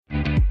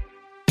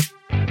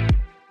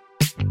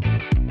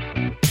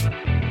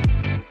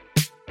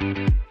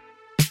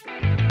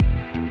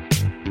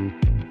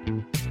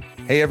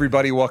Hey,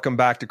 everybody. Welcome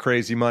back to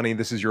Crazy Money.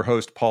 This is your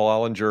host, Paul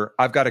Ellinger.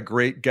 I've got a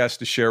great guest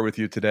to share with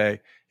you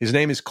today. His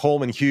name is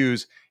Coleman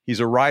Hughes. He's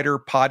a writer,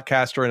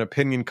 podcaster, and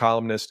opinion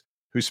columnist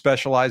who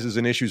specializes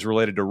in issues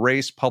related to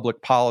race,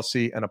 public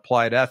policy, and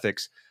applied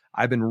ethics.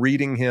 I've been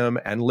reading him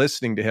and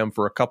listening to him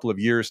for a couple of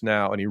years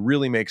now, and he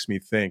really makes me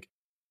think.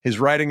 His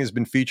writing has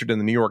been featured in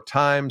the New York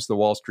Times, the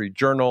Wall Street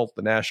Journal,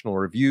 the National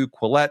Review,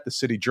 Quillette, the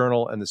City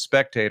Journal, and the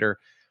Spectator.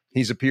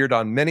 He's appeared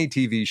on many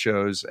TV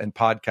shows and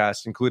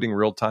podcasts, including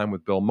Real Time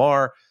with Bill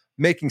Maher,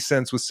 Making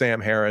Sense with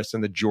Sam Harris,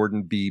 and the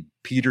Jordan B.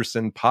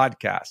 Peterson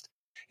podcast.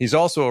 He's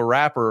also a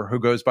rapper who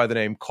goes by the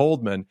name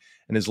Coldman,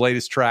 and his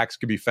latest tracks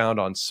can be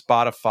found on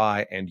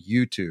Spotify and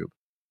YouTube.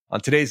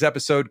 On today's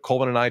episode,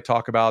 Coleman and I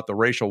talk about the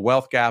racial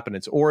wealth gap and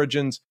its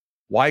origins,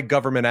 why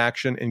government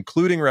action,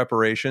 including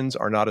reparations,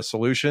 are not a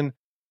solution,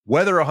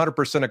 whether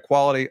 100%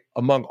 equality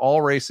among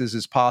all races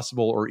is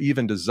possible or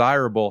even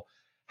desirable,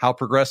 how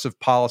progressive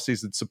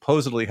policies that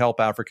supposedly help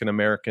African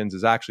Americans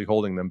is actually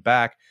holding them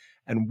back,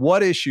 and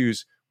what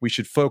issues we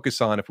should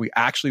focus on if we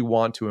actually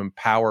want to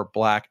empower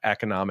Black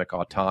economic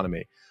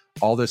autonomy.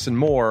 All this and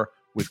more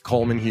with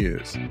Coleman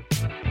Hughes.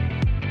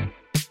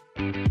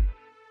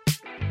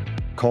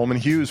 Coleman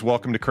Hughes,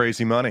 welcome to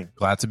Crazy Money.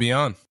 Glad to be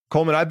on.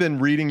 Coleman, I've been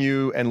reading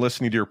you and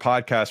listening to your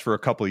podcast for a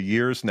couple of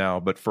years now,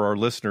 but for our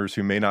listeners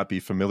who may not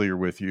be familiar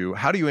with you,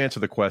 how do you answer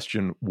the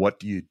question, what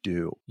do you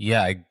do?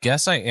 Yeah, I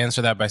guess I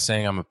answer that by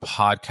saying I'm a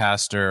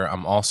podcaster.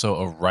 I'm also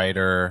a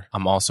writer.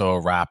 I'm also a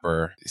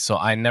rapper. So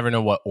I never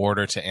know what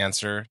order to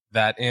answer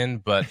that in.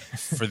 But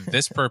for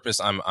this purpose,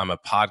 I'm a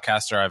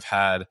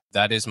podcaster.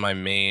 That is my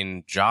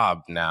main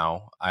job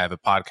now. I have a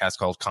podcast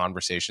called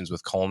Conversations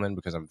with Coleman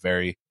because I'm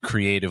very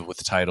creative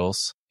with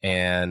titles.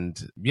 And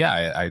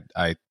yeah,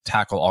 I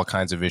tackle all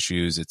kinds of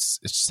issues.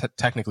 It's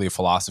technically a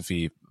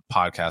philosophy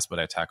podcast, but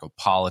I tackle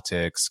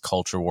politics,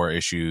 culture war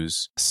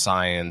issues,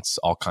 science,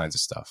 all kinds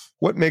of stuff.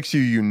 What makes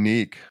you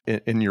unique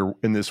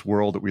in this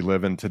world that we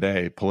live in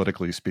today,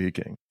 politically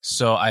speaking?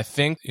 So I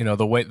think,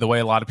 the way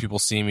a lot of people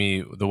see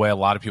me, the way a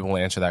lot of people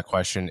answer that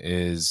question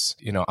is,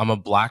 I'm a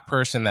Black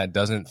person that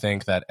doesn't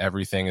think that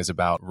everything is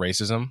about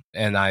racism.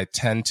 And I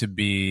tend to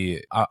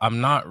be,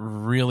 I'm not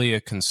really a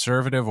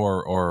conservative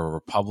or a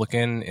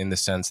Republican in the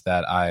sense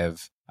that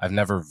I've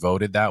never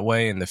voted that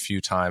way in the few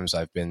times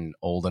I've been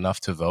old enough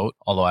to vote,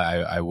 although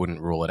I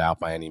wouldn't rule it out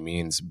by any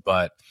means.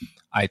 But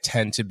I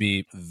tend to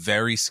be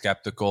very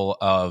skeptical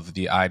of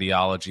the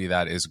ideology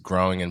that is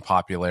growing in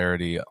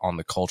popularity on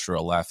the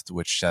cultural left,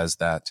 which says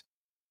that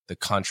the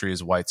country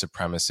is white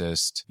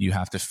supremacist. You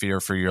have to fear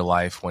for your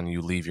life when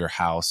you leave your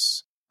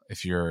house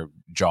if you're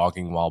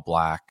jogging while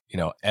Black.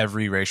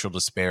 Every racial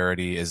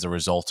disparity is the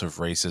result of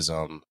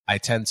racism. I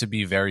tend to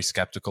be very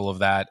skeptical of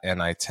that.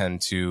 And I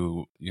tend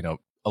to,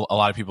 a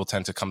lot of people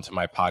tend to come to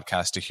my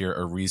podcast to hear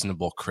a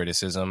reasonable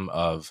criticism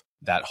of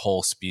that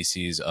whole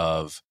species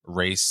of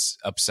race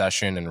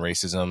obsession and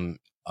racism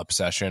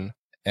obsession.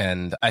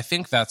 And I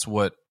think that's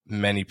what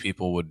many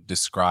people would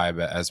describe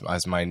as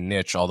my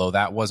niche, although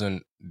that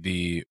wasn't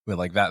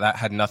that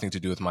had nothing to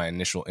do with my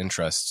initial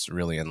interests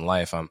really in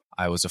life.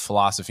 I was a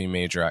philosophy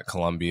major at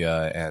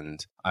Columbia,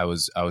 and I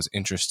was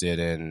interested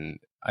in,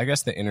 I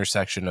guess, the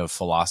intersection of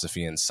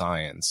philosophy and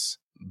science.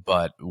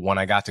 But when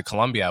I got to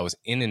Columbia, I was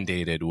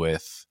inundated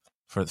with,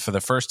 for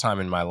the first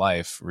time in my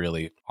life,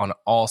 really, on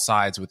all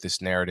sides with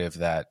this narrative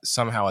that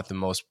somehow at the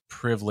most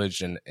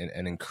privileged and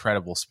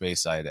incredible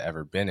space I had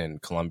ever been in,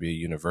 Columbia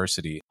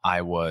University,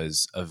 I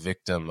was a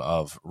victim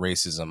of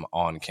racism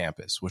on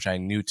campus, which I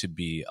knew to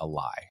be a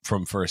lie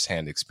from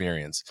firsthand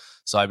experience.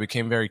 So I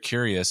became very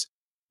curious.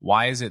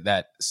 Why is it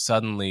that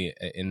suddenly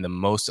in the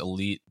most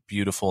elite,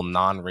 beautiful,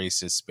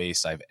 non-racist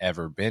space I've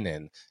ever been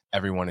in,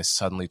 everyone is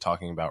suddenly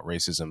talking about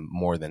racism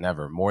more than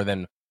ever, more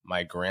than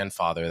my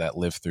grandfather that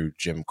lived through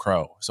Jim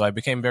Crow? So I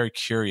became very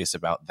curious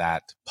about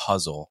that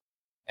puzzle.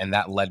 And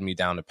that led me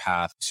down a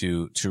path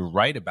to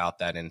write about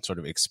that and sort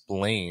of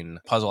explain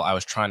the puzzle I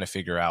was trying to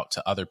figure out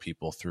to other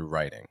people through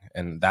writing.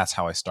 And that's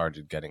how I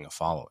started getting a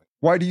following.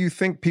 Why do you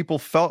think people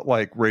felt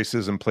like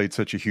racism played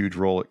such a huge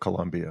role at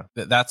Columbia?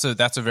 That's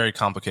a very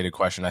complicated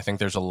question. I think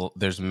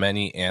there's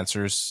many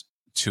answers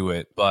to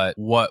it, but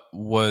what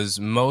was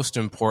most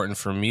important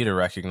for me to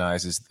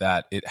recognize is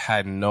that it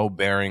had no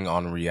bearing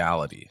on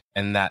reality,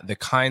 and that the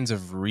kinds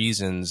of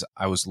reasons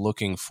I was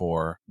looking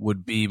for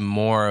would be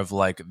more of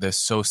like the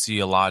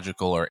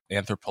sociological or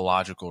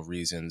anthropological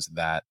reasons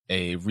that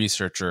a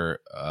researcher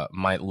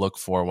might look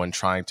for when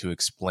trying to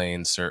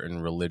explain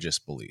certain religious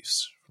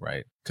beliefs.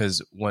 Right.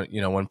 Because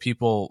when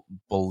people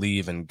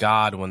believe in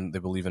God, when they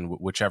believe in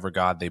whichever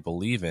God they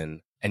believe in,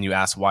 and you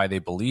ask why they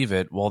believe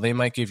it, well, they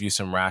might give you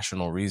some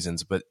rational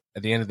reasons, but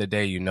at the end of the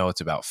day,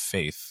 it's about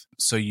faith.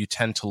 So you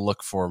tend to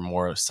look for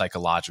more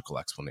psychological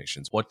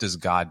explanations. What does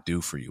God do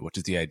for you? What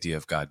does the idea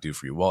of God do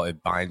for you? Well,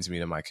 it binds me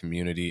to my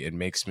community. It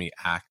makes me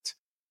act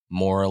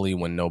morally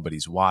when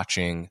nobody's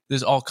watching.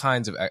 There's all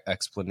kinds of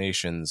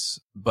explanations,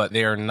 but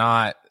they are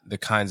not the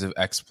kinds of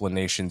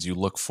explanations you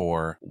look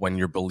for when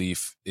your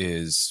belief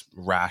is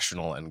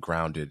rational and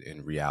grounded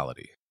in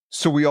reality.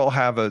 So we all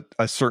have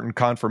a certain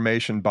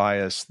confirmation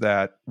bias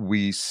that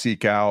we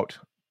seek out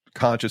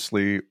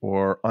consciously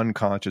or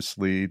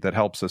unconsciously that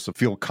helps us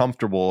feel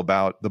comfortable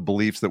about the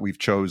beliefs that we've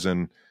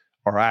chosen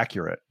are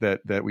accurate,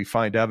 that we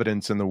find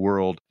evidence in the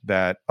world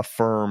that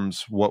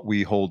affirms what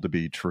we hold to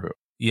be true.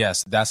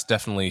 Yes, that's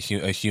definitely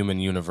a human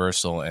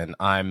universal, and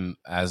I'm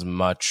as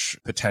much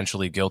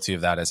potentially guilty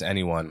of that as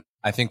anyone.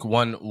 I think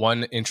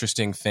one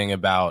interesting thing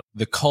about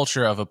the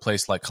culture of a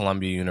place like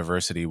Columbia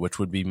University, which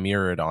would be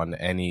mirrored on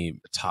any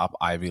top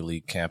Ivy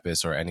League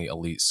campus or any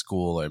elite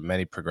school or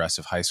many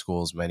progressive high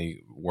schools,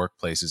 many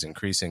workplaces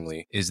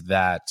increasingly, is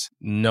that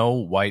no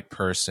white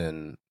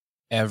person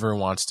ever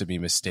wants to be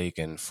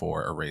mistaken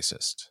for a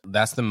racist.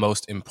 That's the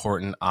most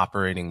important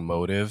operating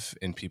motive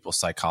in people's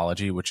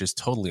psychology, which is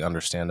totally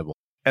understandable.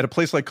 At a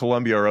place like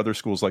Columbia or other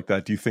schools like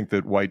that, do you think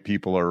that white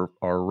people are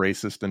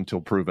racist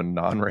until proven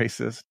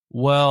non-racist?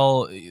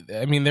 Well,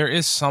 I mean, there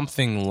is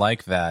something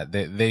like that.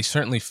 They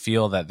certainly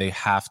feel that they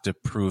have to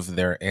prove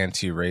their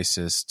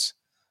anti-racist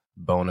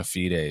bona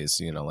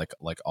fides,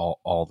 like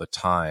all the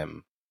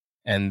time.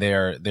 And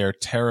they're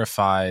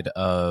terrified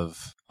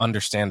of,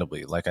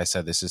 understandably, like I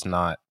said, this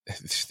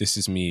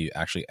is me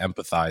actually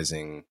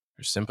empathizing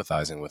or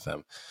sympathizing with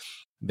them.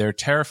 They're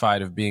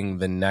terrified of being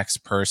the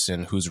next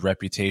person whose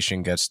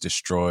reputation gets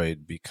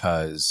destroyed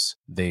because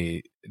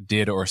they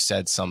did or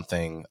said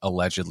something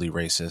allegedly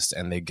racist,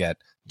 and they get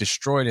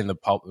destroyed in the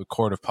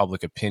court of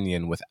public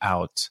opinion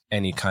without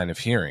any kind of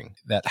hearing.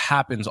 That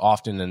happens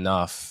often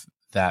enough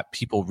that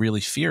people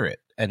really fear it,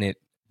 and it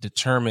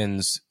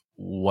determines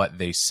what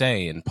they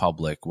say in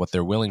public, what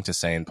they're willing to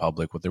say in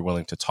public, what they're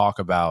willing to talk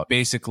about,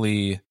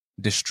 basically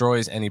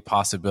destroys any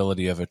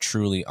possibility of a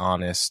truly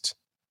honest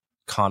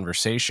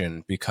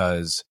conversation,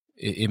 because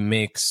it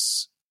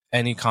makes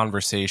any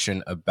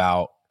conversation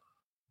about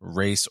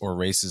race or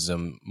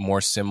racism more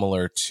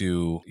similar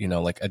to,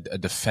 like a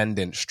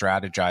defendant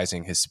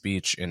strategizing his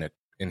speech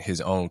in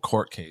his own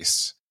court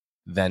case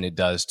than it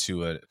does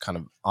to a kind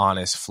of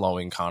honest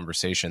flowing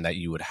conversation that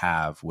you would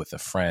have with a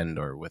friend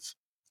or with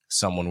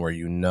someone where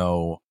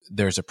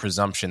there's a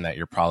presumption that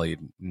you're probably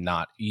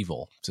not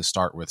evil to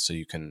start with, so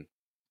you can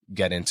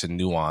get into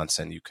nuance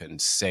and you can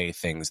say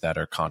things that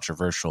are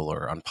controversial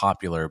or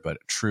unpopular but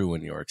true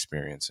in your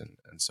experience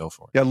and so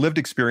forth. Yeah, lived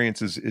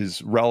experience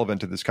is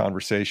relevant to this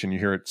conversation. You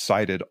hear it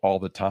cited all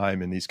the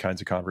time in these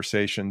kinds of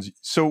conversations.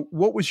 So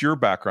what was your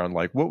background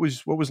like? What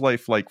was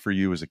life like for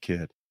you as a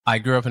kid? I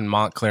grew up in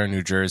Montclair,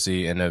 New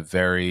Jersey, in a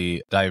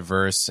very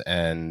diverse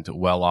and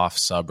well-off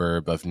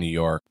suburb of New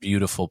York.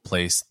 Beautiful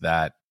place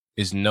that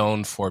is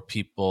known for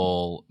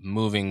people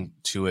moving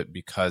to it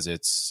because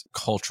it's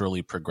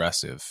culturally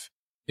progressive.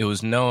 It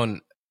was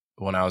known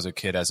when I was a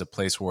kid as a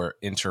place where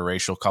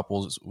interracial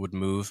couples would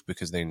move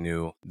because they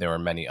knew there were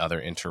many other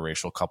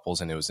interracial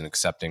couples and it was an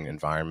accepting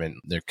environment.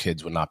 Their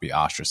kids would not be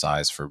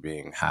ostracized for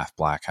being half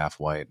black, half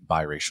white,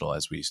 biracial,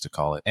 as we used to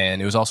call it.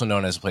 And it was also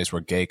known as a place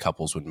where gay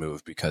couples would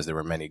move because there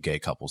were many gay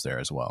couples there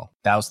as well.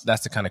 That's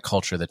the kind of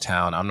culture of the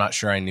town. I'm not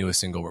sure I knew a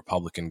single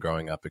Republican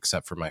growing up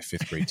except for my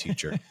fifth grade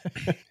teacher.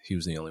 He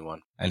was the only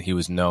one. And he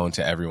was known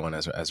to everyone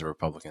as a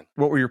Republican.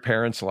 What were your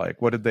parents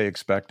like? What did they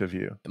expect of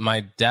you? My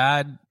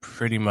dad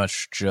pretty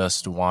much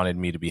just wanted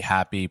me to be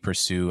happy,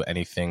 pursue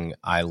anything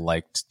I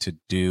liked to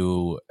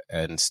do,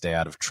 and stay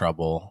out of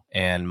trouble.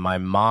 And my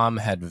mom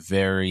had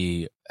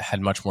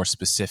much more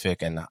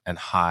specific and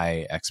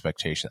high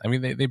expectations. I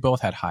mean, they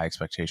both had high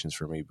expectations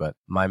for me, but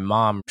my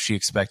mom, she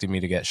expected me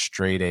to get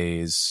straight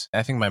A's.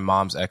 I think my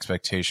mom's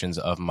expectations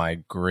of my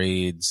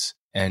grades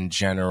and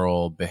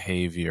general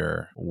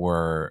behavior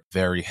were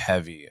very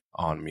heavy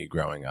on me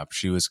growing up.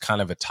 She was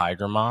kind of a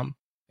tiger mom,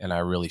 and I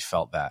really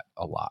felt that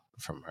a lot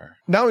from her.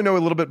 Now we know a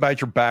little bit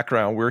about your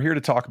background. We're here to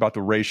talk about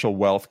the racial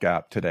wealth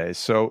gap today.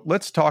 So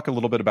let's talk a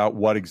little bit about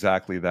what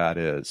exactly that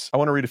is. I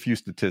want to read a few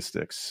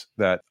statistics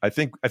that I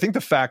think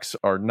the facts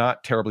are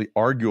not terribly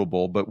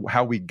arguable, but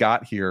how we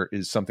got here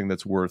is something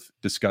that's worth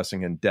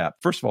discussing in depth.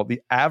 First of all,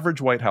 the average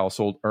white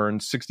household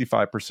earns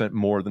 65%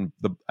 more than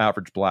the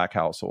average black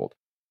household.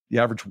 The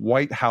average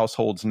white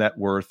household's net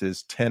worth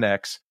is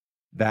 10x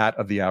that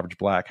of the average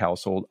black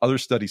household. Other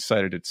studies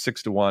cited it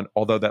 6-1,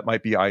 although that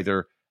might be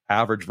either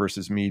average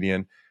versus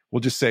median. We'll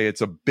just say it's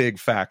a big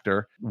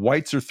factor.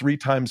 Whites are 3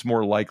 times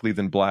more likely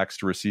than blacks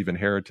to receive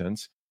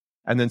inheritance.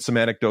 And then some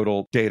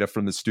anecdotal data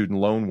from the student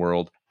loan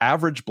world.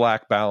 Average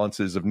black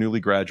balances of newly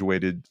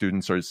graduated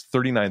students are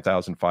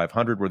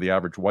 $39,500, where the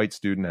average white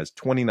student has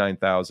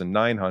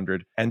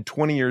 $29,900. And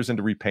 20 years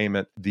into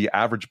repayment, the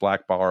average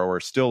black borrower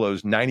still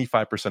owes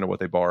 95% of what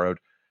they borrowed,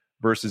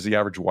 versus the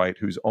average white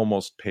who's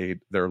almost paid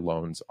their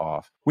loans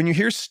off. When you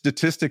hear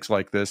statistics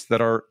like this that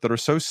are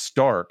so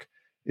stark,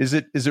 is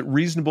it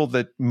reasonable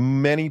that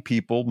many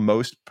people,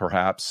 most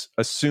perhaps,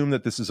 assume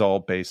that this is all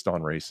based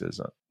on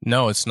racism?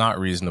 No, it's not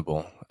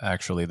reasonable.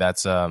 Actually,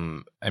 that's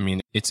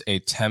it's a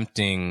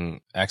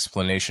tempting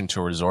explanation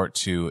to resort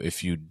to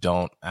if you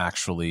don't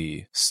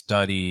actually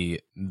study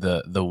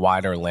the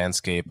wider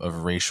landscape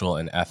of racial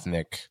and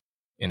ethnic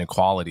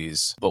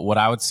inequalities. But what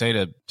I would say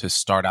to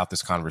start out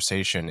this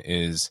conversation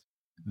is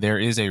there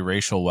is a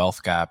racial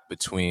wealth gap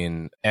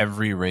between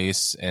every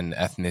race and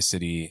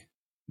ethnicity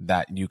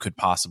that you could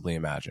possibly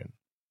imagine.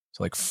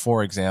 So like,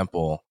 for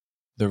example,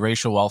 the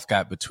racial wealth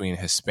gap between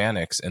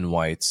Hispanics and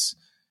whites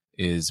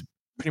is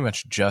pretty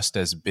much just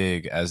as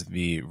big as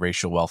the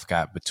racial wealth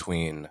gap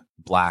between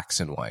blacks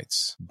and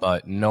whites.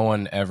 But no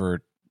one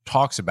ever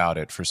talks about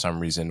it for some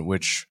reason,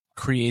 which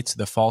creates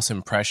the false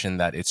impression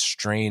that it's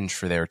strange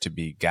for there to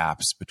be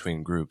gaps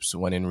between groups,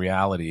 when in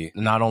reality,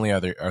 not only are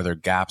there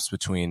gaps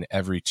between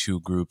every two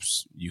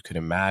groups you could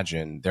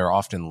imagine, there are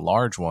often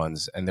large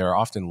ones, and there are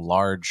often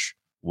large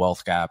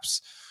wealth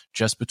gaps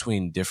just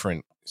between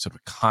different sort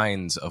of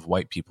kinds of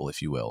white people,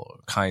 if you will, or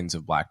kinds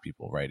of black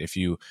people, right? If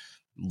you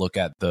look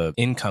at the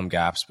income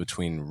gaps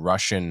between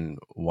Russian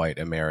white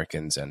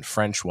Americans and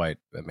French white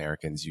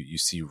Americans, you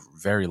see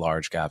very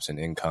large gaps in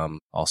income.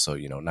 Also,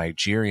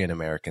 Nigerian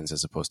Americans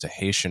as opposed to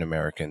Haitian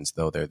Americans,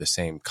 though they're the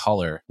same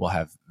color, will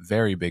have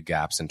very big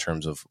gaps in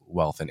terms of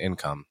wealth and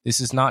income.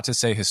 This is not to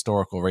say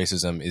historical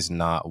racism is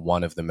not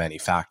one of the many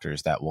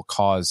factors that will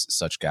cause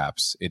such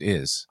gaps. It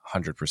is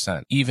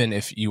 100%. Even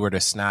if you were to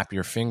snap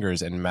your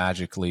fingers and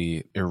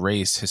magically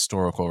erase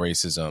historical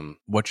racism,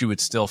 what you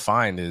would still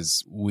find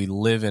is we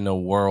live in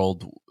a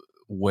world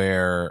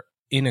where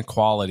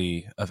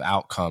inequality of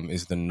outcome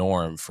is the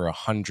norm for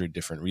 100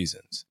 different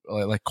reasons.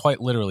 Like, quite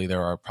literally,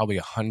 there are probably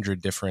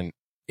 100 different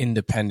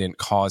independent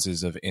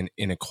causes of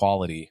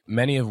inequality,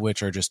 many of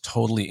which are just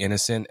totally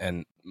innocent,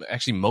 and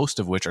actually most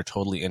of which are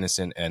totally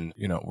innocent and,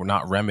 we're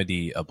not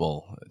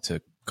remediable,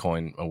 to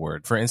coin a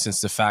word. For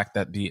instance, the fact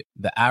that the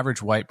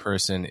average white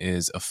person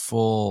is a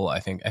full,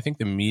 I think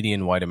the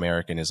median white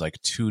American is like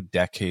 2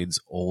 decades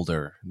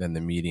older than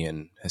the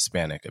median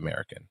Hispanic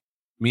American.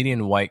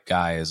 Median white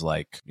guy is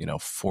like,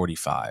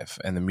 45,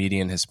 and the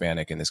median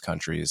Hispanic in this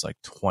country is like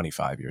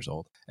 25 years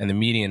old. And the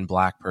median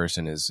black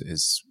person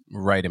is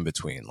right in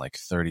between, like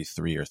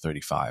 33 or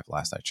 35,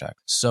 last I checked.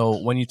 So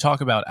when you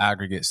talk about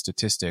aggregate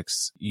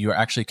statistics, you're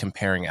actually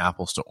comparing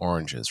apples to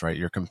oranges, right?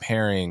 You're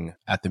comparing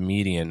at the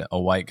median a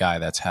white guy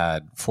that's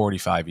had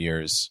 45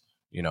 years,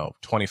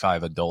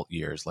 25 adult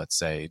years, let's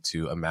say,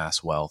 to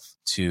amass wealth,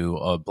 to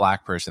a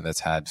black person that's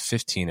had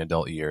 15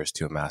 adult years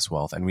to amass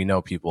wealth. And we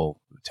know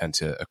people tend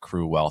to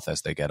accrue wealth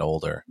as they get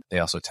older. They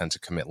also tend to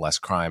commit less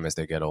crime as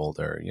they get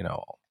older,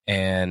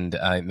 And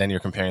then you're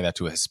comparing that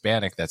to a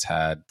Hispanic that's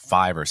had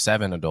 5 or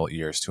 7 adult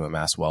years to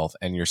amass wealth.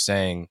 And you're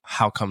saying,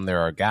 how come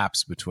there are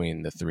gaps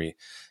between the three?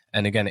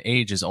 And again,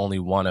 age is only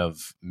one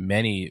of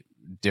many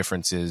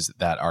differences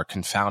that are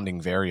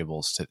confounding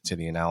variables to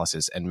the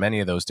analysis. And many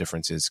of those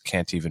differences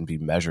can't even be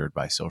measured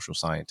by social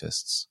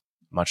scientists,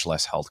 much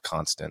less held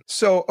constant.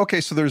 So,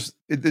 okay, so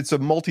it's a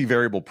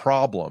multivariable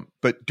problem,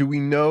 but do we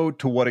know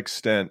to what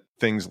extent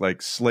things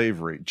like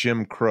slavery,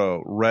 Jim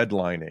Crow,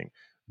 redlining,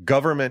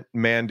 government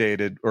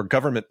mandated or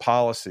government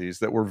policies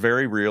that were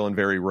very real and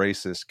very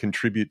racist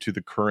contribute to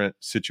the current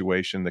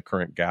situation, the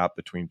current gap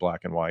between black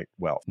and white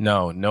wealth?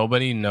 No,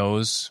 nobody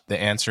knows. The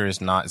answer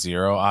is not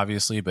zero,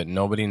 obviously, but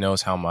nobody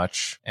knows how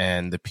much.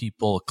 And the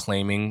people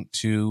claiming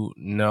to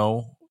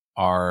know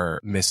are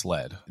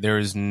misled. There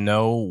is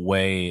no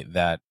way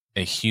that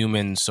a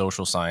human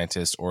social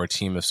scientist or a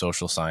team of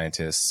social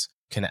scientists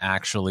can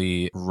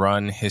actually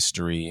run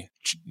history,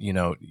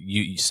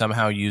 you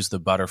somehow use the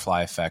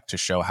butterfly effect to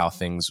show how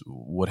things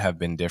would have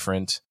been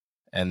different,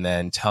 and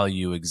then tell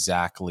you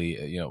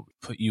exactly,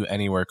 put you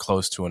anywhere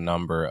close to a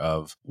number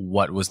of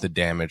what was the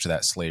damage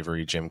that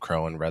slavery, Jim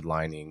Crow, and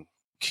redlining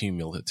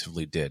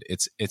cumulatively did.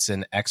 It's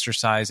an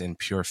exercise in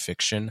pure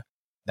fiction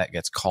that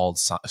gets called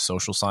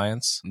social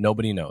science.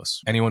 Nobody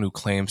knows. Anyone who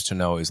claims to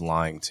know is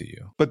lying to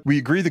you. But we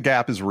agree the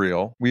gap is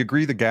real. We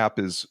agree the gap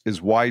is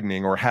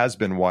widening or has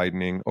been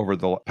widening over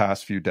the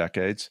past few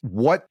decades.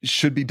 What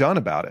should be done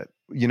about it?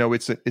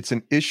 It's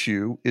an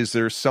issue. Is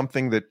there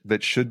something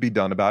that should be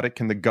done about it?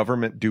 Can the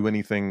government do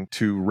anything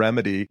to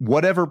remedy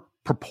whatever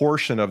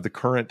proportion of the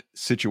current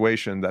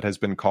situation that has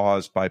been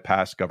caused by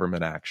past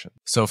government action?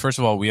 So first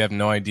of all, we have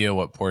no idea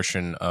what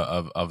portion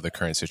of the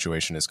current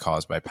situation is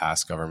caused by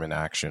past government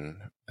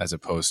action, as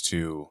opposed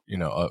to,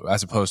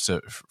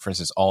 for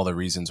instance, all the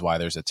reasons why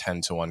there's a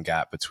 10-to-1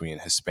 gap between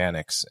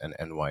Hispanics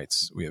and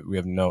whites. We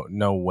have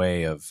no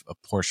way of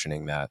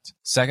apportioning that.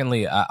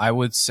 Secondly, I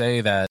would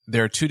say that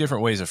there are 2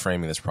 different ways of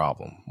framing this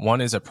problem.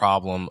 One is a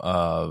problem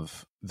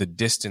of the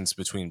distance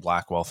between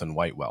black wealth and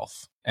white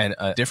wealth. And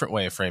a different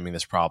way of framing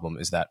this problem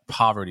is that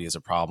poverty is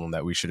a problem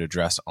that we should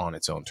address on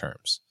its own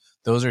terms.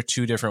 Those are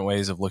 2 different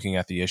ways of looking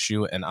at the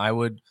issue. And I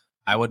would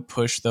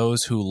push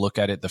those who look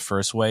at it the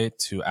first way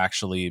to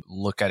actually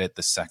look at it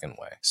the second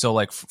way. So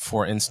like,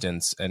 for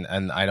instance,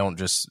 and I don't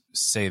just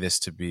say this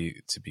to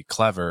be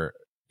clever,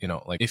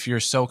 like, if you're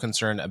so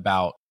concerned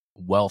about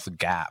wealth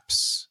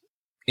gaps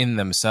in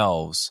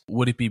themselves,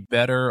 would it be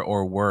better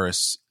or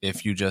worse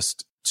if you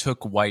just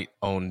took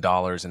white-owned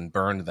dollars and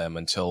burned them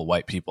until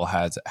white people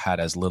had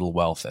as little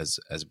wealth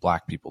as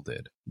black people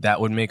did?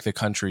 That would make the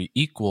country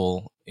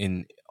equal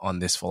on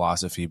this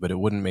philosophy, but it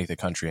wouldn't make the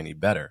country any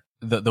better.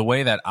 The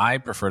way that I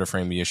prefer to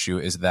frame the issue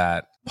is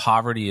that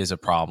poverty is a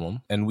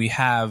problem, and we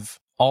have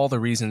all the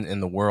reason in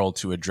the world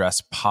to address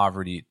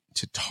poverty,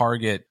 to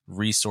target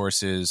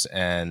resources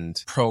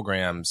and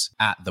programs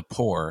at the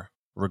poor,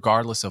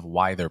 regardless of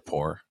why they're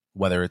poor,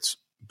 whether it's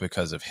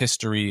because of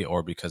history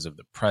or because of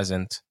the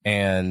present.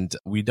 And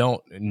we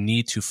don't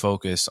need to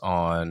focus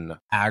on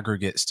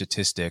aggregate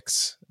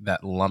statistics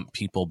that lump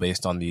people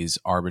based on these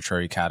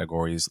arbitrary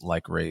categories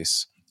like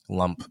race,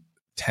 lump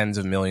tens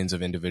of millions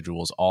of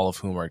individuals, all of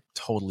whom are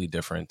totally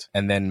different,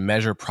 and then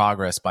measure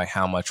progress by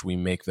how much we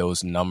make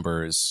those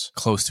numbers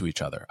close to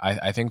each other.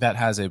 I think that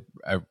has a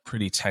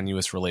pretty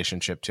tenuous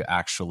relationship to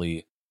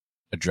actually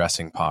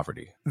addressing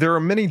poverty. There are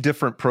many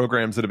different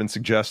programs that have been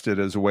suggested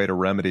as a way to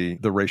remedy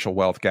the racial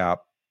wealth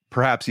gap,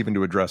 perhaps even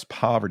to address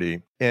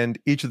poverty. And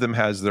each of them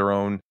has their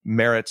own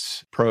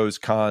merits, pros,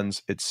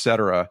 cons,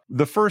 etc.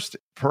 The first,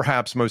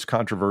 perhaps most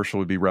controversial,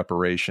 would be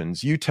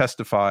reparations. You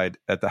testified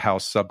at the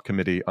House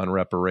Subcommittee on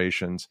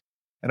Reparations.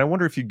 And I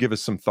wonder if you'd give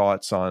us some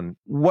thoughts on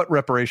what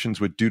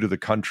reparations would do to the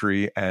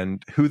country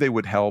and who they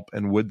would help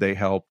and would they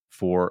help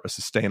for a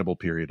sustainable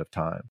period of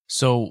time.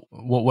 So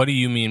what do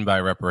you mean by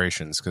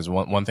reparations? Because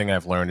one thing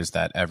I've learned is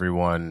that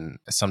everyone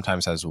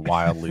sometimes has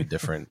wildly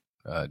different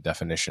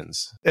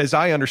definitions. As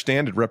I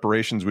understand it,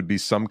 reparations would be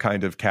some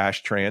kind of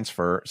cash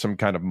transfer, some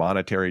kind of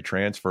monetary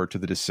transfer to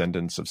the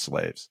descendants of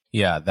slaves.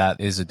 Yeah, that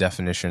is a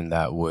definition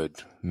that would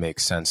make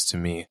sense to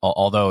me.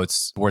 Although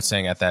it's worth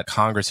saying at that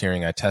Congress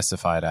hearing I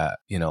testified at,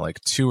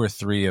 like 2 or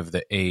 3 of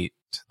the 8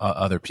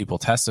 other people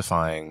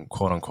testifying,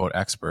 quote unquote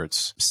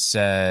experts,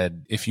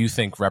 said, if you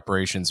think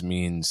reparations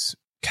means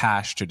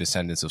cash to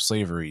descendants of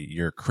slavery,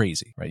 you're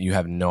crazy, right? You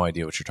have no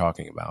idea what you're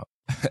talking about.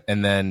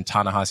 And then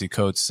Ta-Nehisi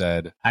Coates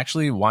said,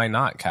 actually, why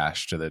not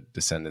cash to the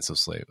descendants of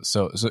slaves?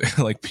 So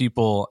like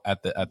people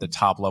at the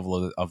top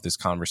level of this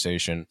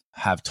conversation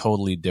have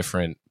totally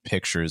different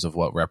pictures of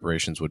what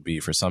reparations would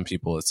be. For some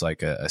people, it's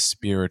like a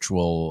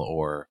spiritual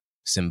or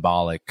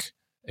symbolic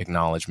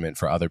acknowledgement.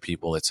 For other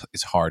people,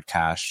 it's hard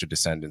cash to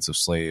descendants of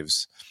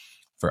slaves.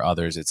 For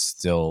others, it's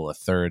still a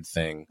third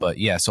thing. But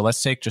yeah, so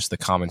let's take just the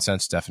common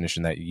sense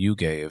definition that you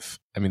gave.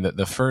 I mean,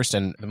 the first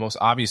and the most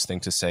obvious thing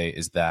to say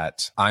is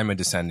that I'm a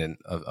descendant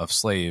of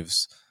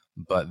slaves,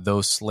 but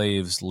those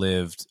slaves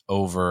lived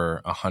over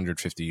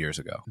 150 years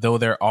ago. Though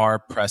there are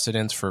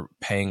precedents for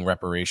paying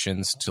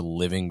reparations to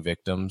living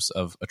victims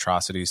of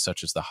atrocities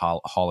such as the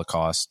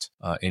Holocaust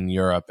in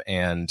Europe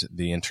and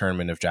the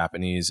internment of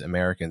Japanese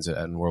Americans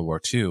in World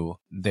War II,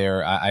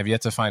 I've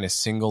yet to find a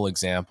single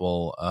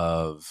example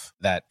of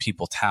that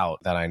people tout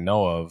that I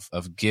know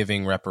of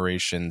giving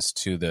reparations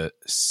to the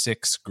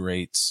 6th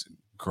great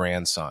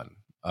grandson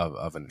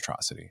of an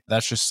atrocity.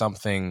 That's just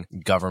something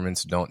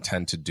governments don't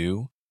tend to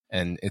do.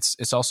 And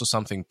it's also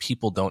something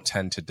people don't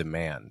tend to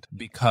demand,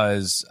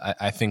 because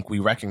I think we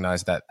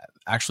recognize that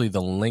actually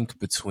the link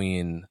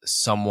between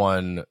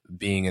someone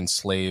being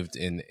enslaved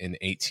in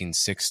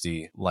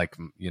 1860, like,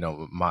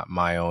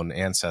 my own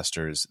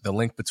ancestors, the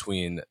link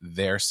between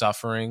their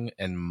suffering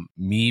and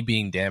me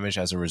being damaged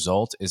as a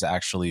result is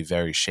actually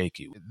very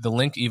shaky. The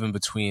link even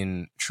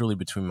between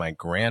my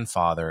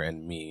grandfather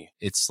and me,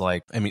 it's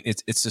like, I mean,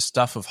 it's the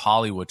stuff of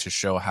Hollywood to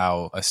show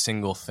how a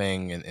single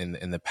thing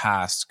in the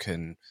past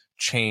can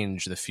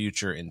change the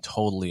future in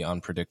totally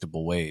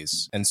unpredictable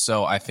ways. And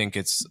so I think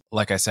it's,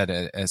 like I said,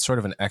 a sort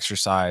of an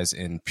exercise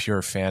in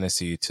pure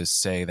fantasy to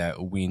say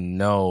that we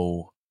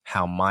know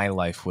how my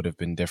life would have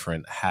been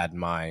different had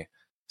my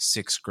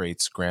 6th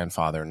great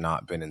grandfather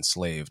not been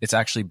enslaved. It's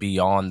actually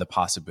beyond the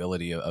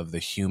possibility of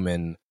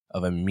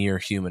a mere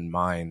human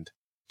mind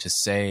to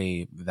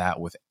say that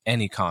with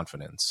any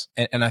confidence.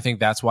 And I think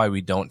that's why we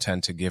don't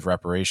tend to give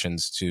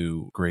reparations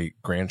to great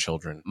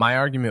grandchildren. My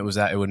argument was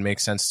that it would make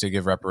sense to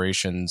give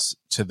reparations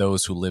to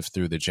those who lived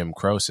through the Jim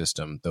Crow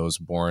system, those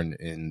born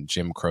in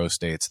Jim Crow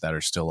states that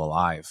are still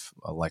alive,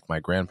 like my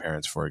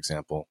grandparents, for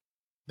example.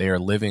 They are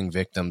living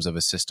victims of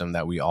a system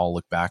that we all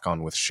look back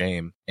on with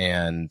shame,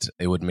 and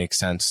it would make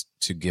sense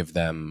to give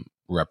them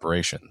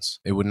reparations.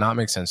 It would not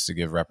make sense to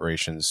give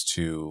reparations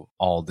to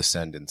all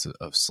descendants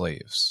of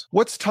slaves.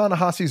 What's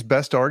Ta-Nehisi's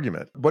best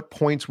argument? What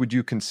points would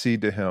you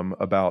concede to him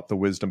about the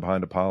wisdom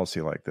behind a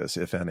policy like this,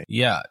 if any?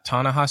 Yeah,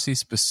 Ta-Nehisi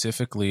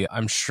specifically,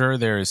 I'm sure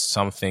there is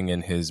something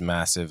in his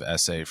massive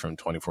essay from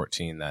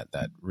 2014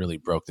 that really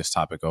broke this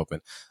topic open.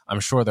 I'm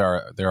sure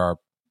there are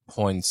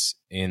points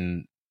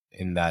in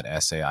that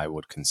essay I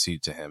would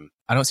concede to him.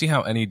 I don't see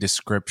how any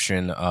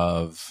description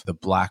of the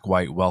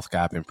black-white wealth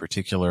gap in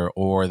particular,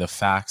 or the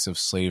facts of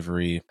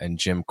slavery and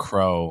Jim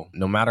Crow,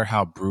 no matter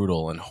how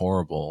brutal and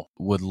horrible,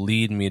 would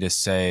lead me to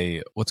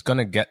say what's going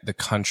to get the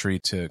country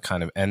to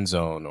kind of end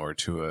zone or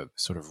to a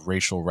sort of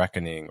racial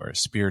reckoning or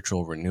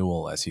spiritual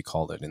renewal, as he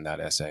called it in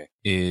that essay,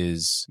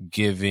 is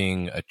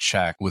giving a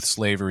check with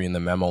slavery in the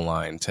memo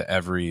line to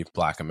every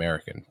Black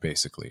American,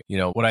 basically.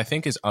 What I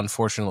think is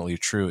unfortunately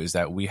true is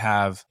that we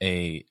have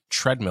a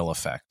treadmill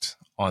effect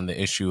on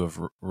the issue of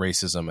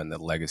racism and the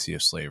legacy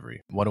of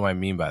slavery. What do I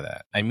mean by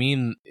that? I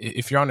mean,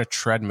 if you're on a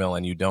treadmill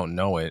and you don't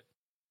know it,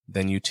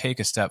 then you take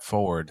a step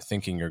forward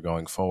thinking you're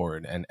going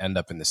forward and end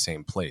up in the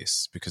same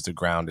place because the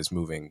ground is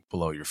moving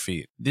below your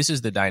feet. This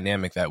is the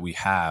dynamic that we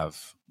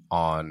have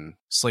on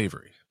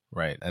slavery,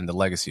 right? And the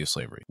legacy of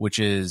slavery, which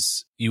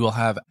is you will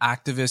have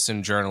activists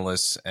and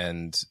journalists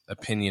and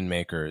opinion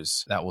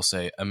makers that will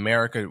say,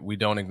 America, we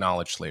don't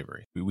acknowledge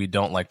slavery. We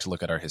don't like to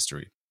look at our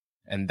history.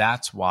 And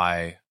that's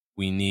why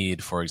we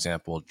need, for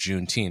example,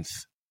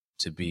 Juneteenth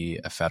to be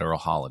a federal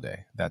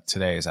holiday. That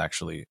today is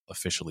actually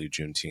officially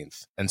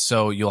Juneteenth. And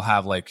so you'll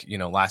have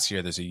last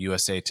year, there's a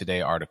USA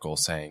Today article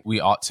saying we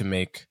ought to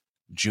make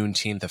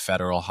Juneteenth a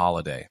federal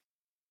holiday,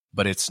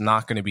 but it's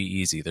not going to be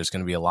easy. There's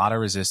going to be a lot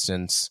of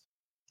resistance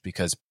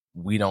because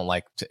we don't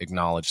like to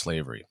acknowledge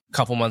slavery. A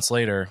couple months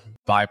later,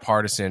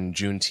 bipartisan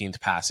Juneteenth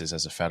passes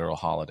as a federal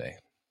holiday,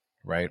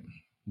 right?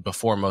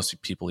 Before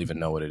most people even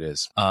know what it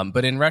is.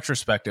 But in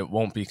retrospect, it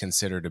won't be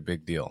considered a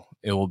big deal.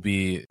 It will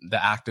be the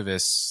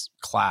activist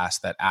class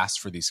that asks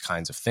for these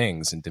kinds of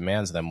things and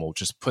demands them will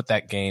just put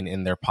that gain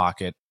in their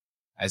pocket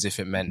as if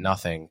it meant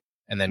nothing,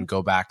 and then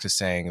go back to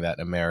saying that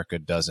America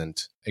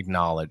doesn't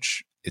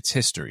acknowledge its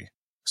history.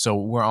 So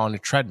we're on a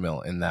treadmill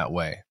in that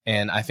way.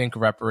 And I think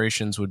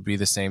reparations would be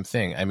the same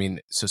thing. I mean,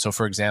 so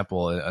for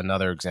example,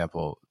 another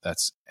example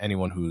that's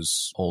anyone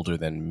who's older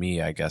than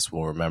me, I guess,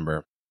 will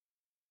remember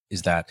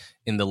is that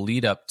in the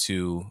lead up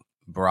to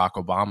Barack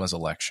Obama's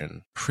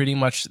election, pretty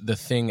much the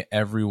thing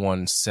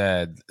everyone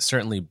said,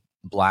 certainly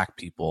Black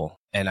people,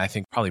 and I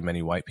think probably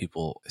many white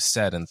people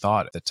said and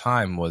thought at the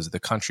time, was the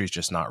country's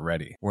just not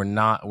ready.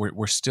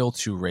 We're still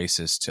too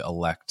racist to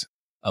elect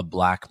a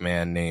Black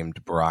man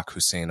named Barack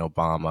Hussein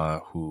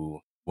Obama who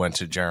went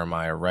to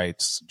Jeremiah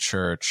Wright's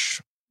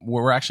church.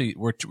 We're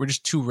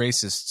just too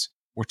racist.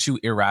 We're too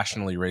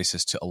irrationally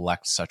racist to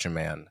elect such a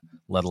man,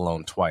 let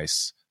alone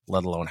twice,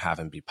 let alone have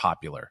him be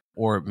popular.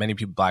 Or many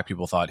people, Black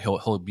people thought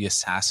he'll be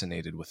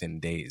assassinated within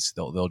days.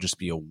 There'll just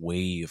be a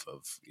wave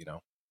of,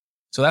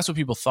 So that's what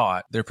people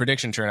thought. Their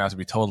prediction turned out to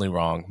be totally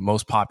wrong.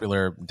 Most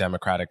popular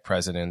Democratic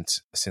president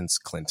since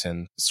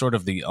Clinton, sort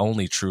of the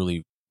only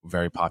truly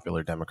very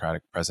popular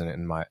Democratic president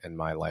in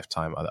my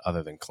lifetime,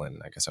 other than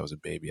Clinton. I guess I was a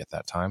baby at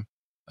that time.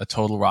 A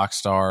total rock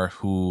star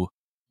who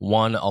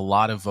won a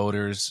lot of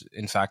voters,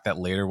 in fact, that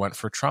later went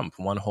for Trump,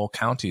 won whole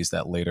counties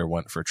that later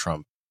went for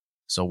Trump.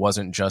 So it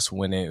wasn't just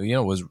winning,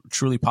 was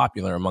truly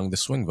popular among the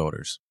swing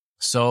voters.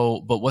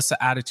 So, but what's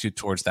the attitude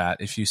towards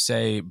that? If you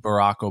say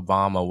Barack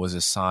Obama was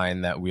a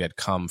sign that we had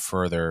come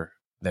further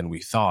than we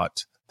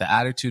thought, the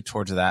attitude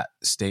towards that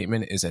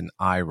statement is an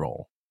eye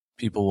roll.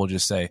 People will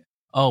just say,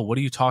 oh, what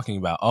are you talking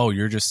about? Oh,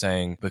 you're just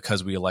saying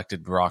because we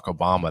elected Barack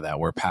Obama that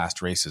we're past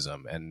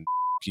racism and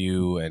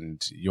you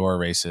and you're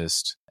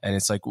racist. And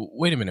it's like,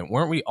 wait a minute,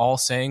 weren't we all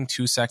saying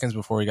 2 seconds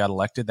before he got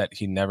elected that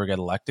he'd never get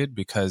elected?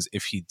 Because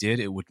if he did,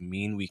 it would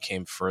mean we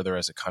came further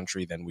as a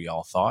country than we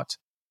all thought.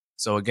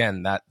 So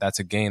again, that's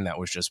a gain that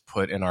was just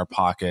put in our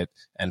pocket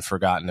and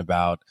forgotten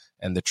about,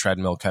 and the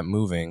treadmill kept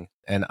moving.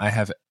 And I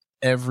have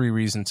every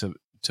reason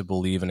to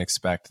believe and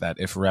expect that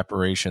if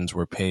reparations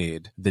were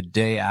paid, the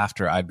day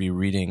after I'd be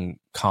reading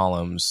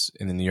columns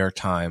in the New York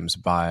Times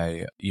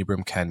by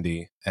Ibram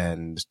Kendi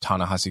and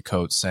Ta-Nehisi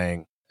Coates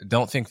saying,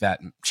 don't think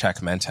that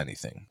check meant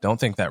anything. Don't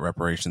think that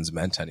reparations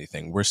meant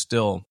anything. We're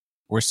still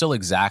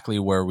exactly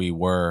where we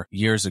were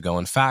years ago.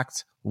 In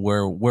fact,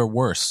 we're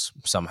worse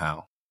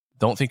somehow.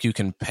 Don't think you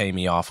can pay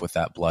me off with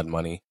that blood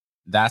money.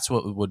 That's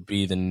what would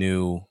be the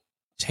new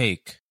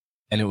take.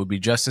 And it would be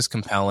just as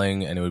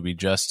compelling and it would be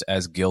just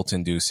as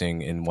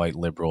guilt-inducing in white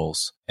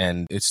liberals.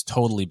 And it's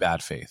totally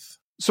bad faith.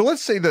 So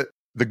let's say that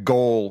the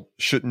goal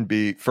shouldn't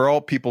be for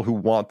all people who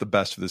want the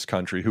best for this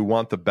country, who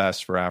want the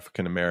best for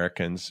African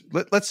Americans.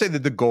 Let's say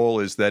that the goal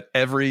is that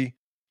every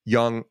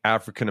young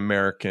African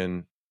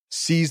American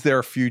sees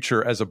their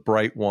future as a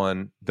bright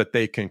one that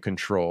they can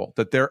control,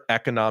 that their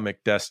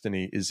economic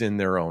destiny is in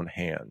their own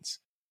hands.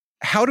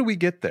 How do we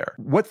get there?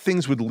 What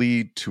things would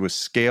lead to a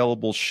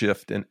scalable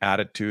shift in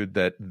attitude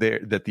that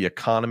the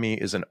economy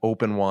is an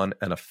open one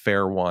and a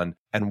fair one,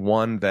 and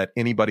one that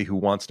anybody who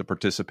wants to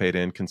participate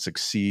in can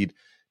succeed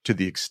to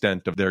the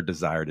extent of their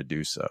desire to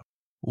do so?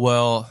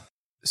 Well,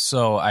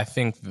 so I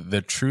think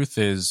the truth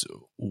is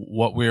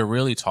what we're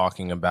really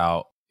talking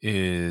about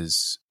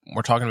is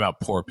we're talking about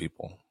poor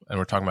people. And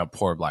we're talking about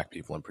poor Black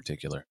people in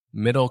particular.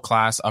 Middle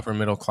class, upper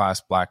middle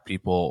class Black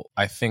people,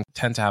 I think,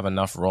 tend to have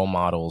enough role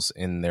models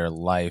in their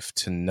life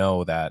to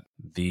know that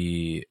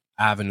the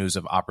avenues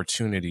of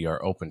opportunity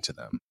are open to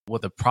them.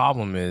 What the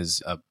problem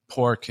is, a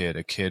poor kid,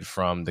 a kid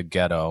from the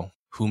ghetto,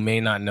 who may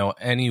not know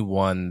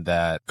anyone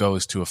that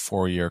goes to a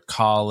 4-year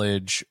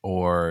college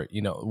or,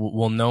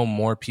 will know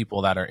more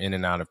people that are in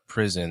and out of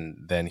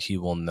prison than he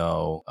will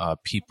know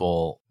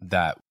people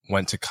that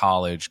went to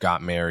college,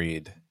 got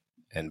married,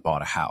 and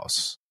bought a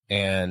house.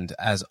 And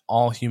as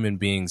all human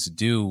beings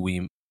do,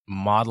 we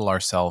model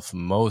ourselves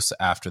most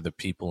after the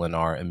people in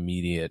our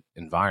immediate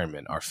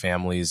environment, our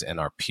families and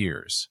our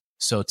peers.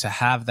 So to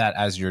have that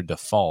as your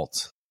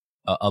default,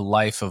 a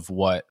life of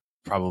what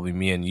probably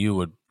me and you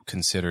would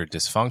consider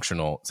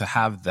dysfunctional, to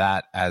have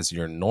that as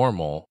your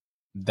normal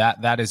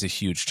that is a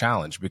huge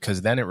challenge,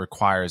 because then it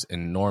requires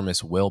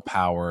enormous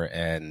willpower,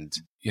 and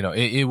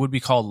it would be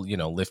called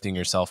lifting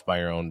yourself by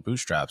your own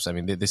bootstraps. I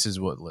mean, this is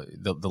what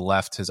the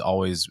left has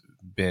always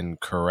been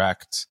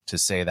correct to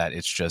say, that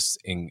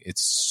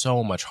it's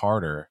so much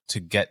harder to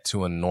get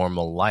to a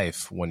normal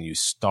life when you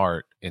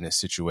start in a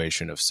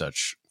situation of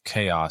such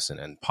chaos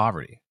and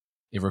poverty.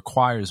 It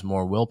requires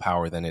more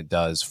willpower than it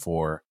does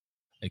for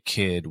a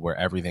kid where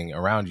everything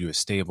around you is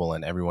stable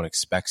and everyone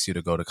expects you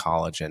to go to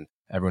college and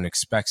everyone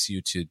expects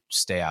you to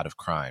stay out of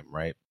crime,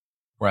 right?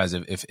 Whereas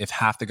if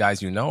half the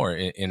guys are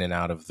in and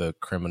out of the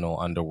criminal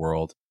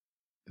underworld,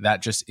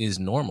 that just is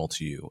normal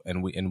to you,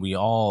 and we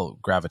all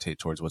gravitate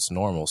towards what's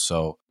normal.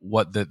 So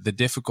what the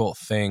difficult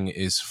thing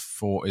is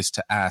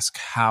to ask,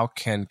 how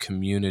can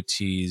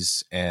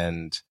communities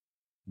and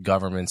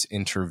governments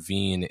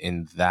intervene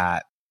in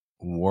that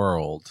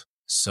world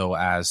so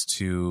as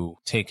to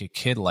take a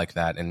kid like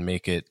that and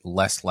make it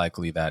less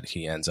likely that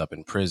he ends up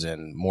in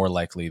prison, more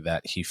likely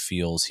that he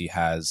feels he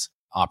has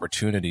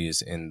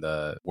opportunities in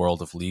the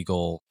world of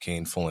legal,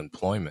 gainful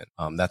employment?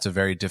 That's a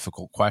very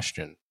difficult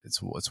question.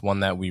 It's one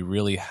that we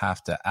really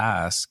have to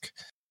ask.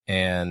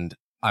 And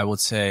I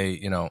would say,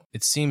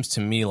 it seems to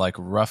me like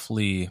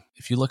roughly,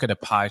 if you look at a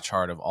pie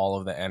chart of all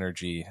of the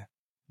energy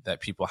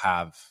that people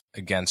have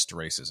against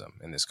racism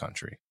in this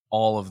country,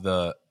 all of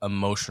the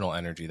emotional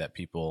energy that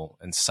people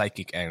and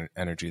psychic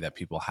energy that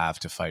people have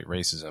to fight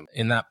racism,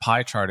 in that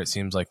pie chart, it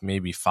seems like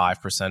maybe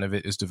 5% of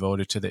it is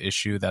devoted to the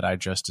issue that I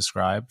just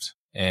described.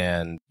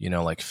 And,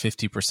 like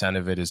 50%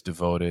 of it is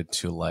devoted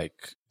to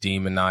like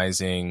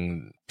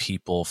demonizing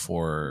people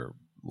for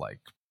like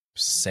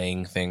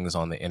saying things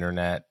on the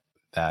internet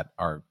that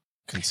are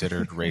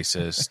considered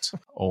racist,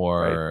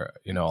 or,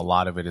 right. A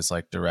lot of it is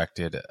like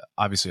directed,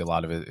 obviously a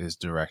lot of it is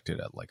directed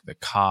at like the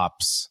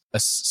cops.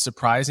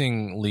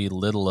 Surprisingly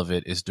little of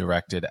it is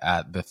directed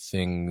at the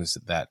things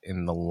that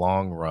in the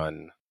long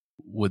run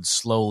would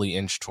slowly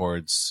inch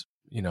towards,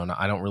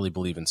 I don't really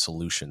believe in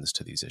solutions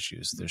to these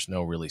issues. There's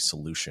no really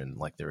solution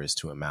like there is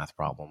to a math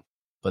problem,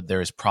 but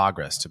there is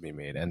progress to be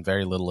made, and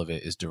very little of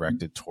it is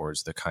directed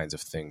towards the kinds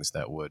of things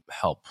that would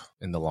help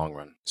in the long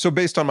run. So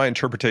based on my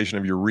interpretation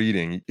of your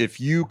reading,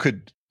 if you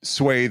could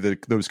sway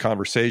those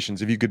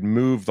conversations, if you could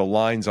move the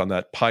lines on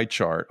that pie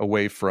chart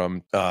away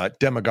from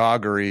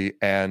demagoguery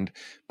and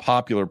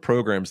popular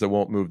programs that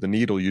won't move the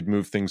needle, you'd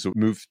move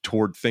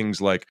toward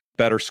things like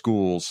better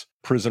schools,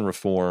 prison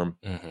reform,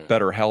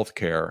 better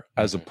healthcare,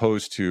 as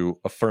opposed to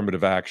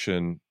affirmative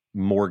action,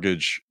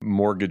 mortgage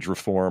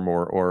reform,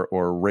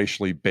 or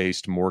racially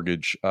based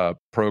mortgage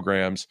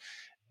programs,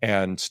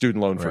 and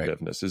student loan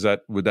forgiveness.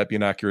 Would that be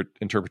an accurate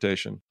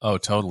interpretation? Oh,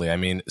 totally. I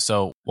mean,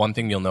 so one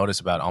thing you'll notice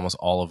about almost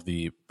all of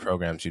the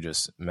programs you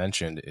just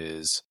mentioned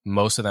is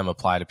most of them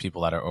apply to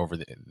people that are over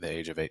the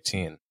age of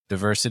 18.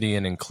 Diversity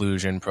and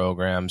inclusion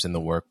programs in the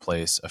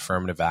workplace,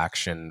 affirmative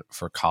action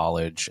for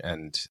college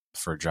and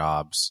for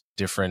jobs,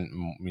 different,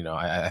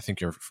 I think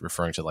you're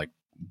referring to like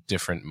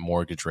different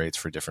mortgage rates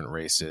for different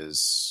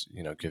races,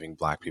 giving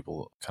Black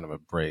people kind of a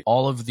break.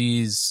 All of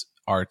these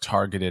are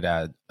targeted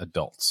at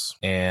adults.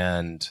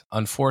 And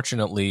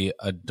unfortunately,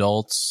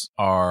 it's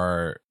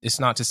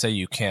not to say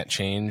you can't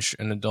change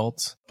an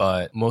adult,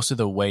 but most of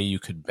the way you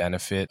could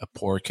benefit a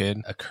poor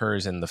kid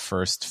occurs in the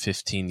first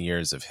 15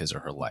 years of his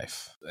or her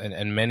life.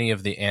 And many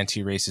of the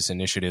anti-racist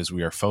initiatives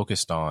we are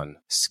focused on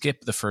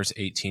skip the first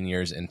 18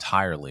 years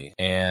entirely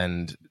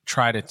and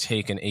try to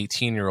take an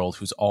 18-year-old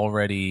who's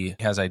already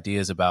has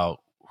ideas about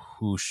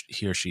who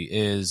he or she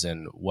is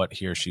and what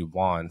he or she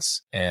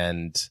wants,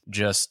 and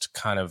just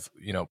kind of,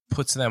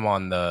 puts them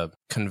on the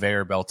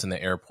conveyor belt in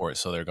the airport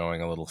so they're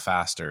going a little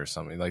faster or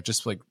something, like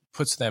just like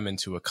puts them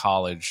into a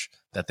college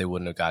that they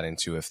wouldn't have got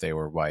into if they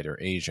were white or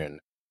Asian,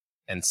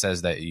 and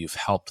says that you've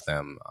helped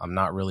them. I'm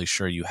not really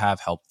sure you have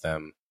helped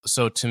them.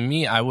 So to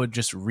me, I would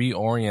just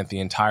reorient the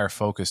entire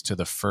focus to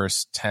the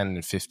first 10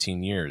 and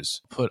 15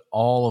 years, put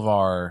all of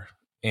our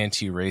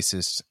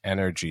anti-racist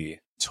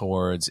energy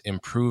towards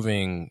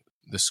improving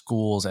the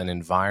schools and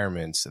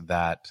environments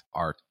that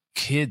our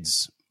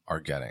kids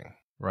are getting,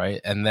 right?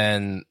 And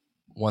then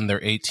when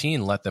they're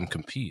 18, let them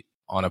compete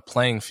on a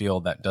playing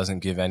field that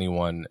doesn't give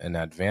anyone an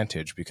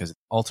advantage, because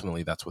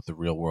ultimately that's what the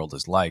real world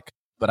is like.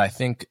 But I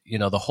think,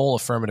 the whole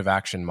affirmative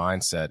action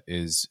mindset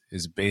is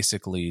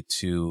basically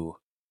to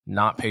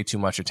not pay too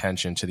much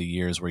attention to the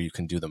years where you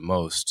can do the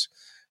most,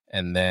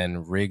 and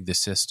then rig the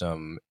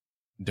system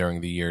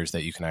during the years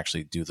that you can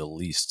actually do the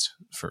least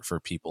for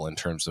people in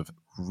terms of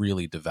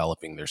really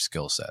developing their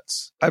skill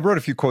sets. I wrote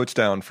a few quotes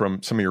down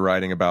from some of your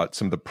writing about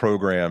some of the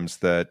programs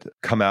that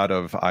come out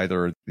of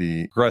either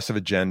the Progressive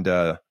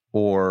Agenda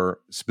or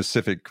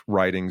specific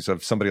writings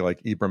of somebody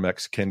like Ibram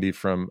X. Kendi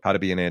from How to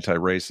Be an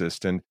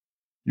Anti-Racist. And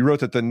you wrote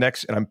that the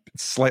next, and I'm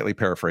slightly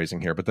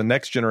paraphrasing here, but the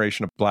next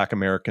generation of Black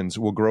Americans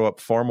will grow up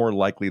far more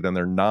likely than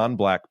their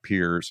non-Black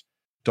peers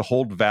to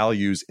hold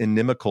values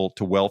inimical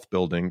to wealth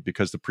building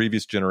because the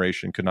previous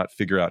generation could not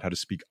figure out how to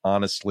speak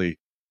honestly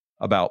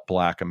about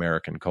Black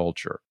American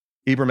culture.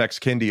 Ibram X.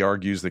 Kendi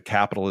argues that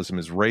capitalism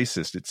is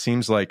racist. It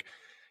seems like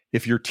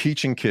if you're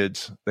teaching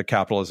kids that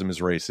capitalism is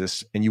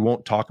racist and you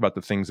won't talk about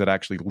the things that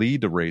actually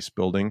lead to race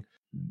building,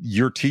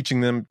 you're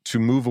teaching them to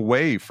move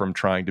away from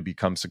trying to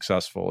become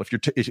successful.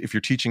 If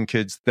you're teaching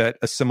kids that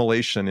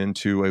assimilation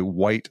into a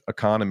white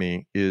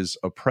economy is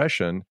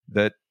oppression,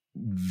 that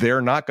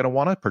they're not going to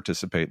want to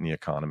participate in the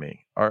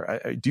economy.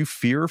 Do you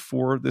fear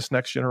for this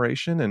next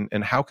generation?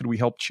 And how could we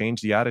help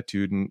change the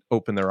attitude and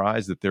open their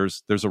eyes that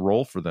there's a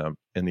role for them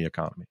in the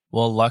economy?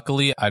 Well,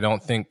 luckily, I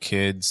don't think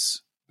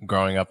kids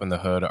growing up in the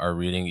hood are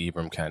reading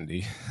Ibram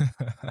Kendi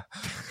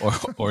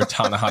or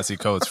Ta-Nehisi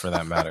Coates for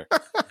that matter.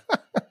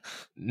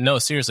 No,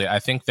 seriously, I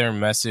think their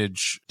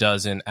message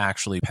doesn't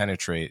actually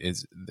penetrate.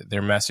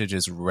 Their message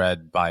is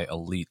read by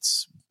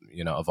elites,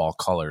 of all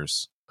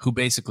colors, who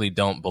basically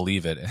don't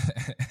believe it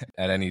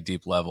at any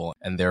deep level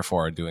and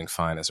therefore are doing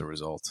fine as a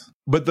result.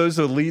 But those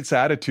elites'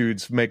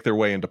 attitudes make their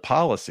way into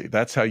policy.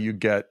 That's how you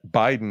get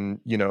Biden,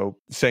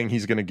 saying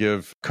he's going to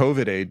give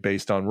COVID aid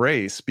based on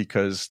race,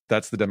 because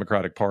that's the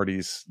Democratic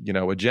Party's,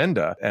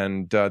 agenda.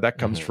 And that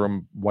comes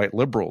from white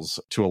liberals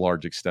to a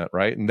large extent,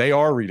 right? And they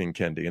are reading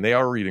Kendi and they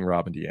are reading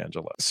Robin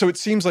DiAngelo. So it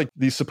seems like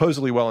these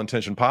supposedly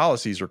well-intentioned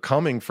policies are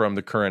coming from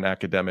the current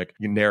academic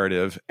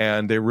narrative,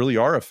 and they really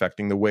are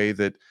affecting the way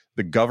that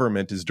the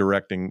government is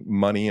directing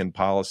money and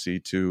policy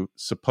to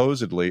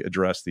supposedly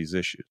address these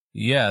issues.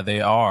 Yeah,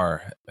 they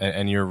are.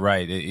 And you're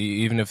right.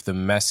 Even if the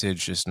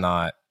message is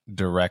not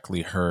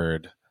directly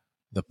heard,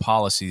 the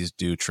policies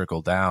do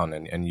trickle down,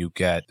 and you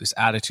get this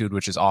attitude,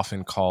 which is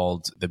often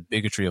called the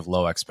bigotry of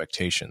low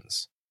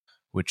expectations,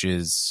 which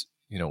is,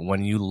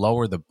 when you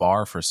lower the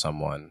bar for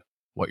someone,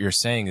 what you're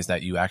saying is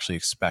that you actually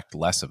expect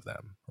less of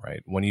them,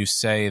 right? When you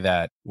say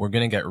that we're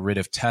going to get rid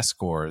of test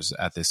scores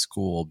at this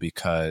school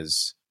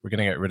because we're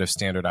going to get rid of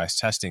standardized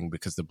testing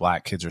because the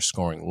black kids are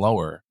scoring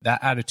lower,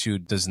 that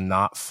attitude does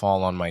not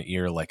fall on my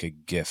ear like a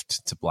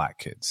gift to black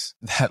kids.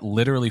 That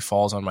literally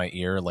falls on my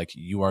ear like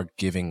you are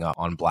giving up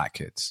on black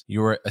kids.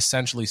 You are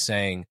essentially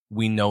saying,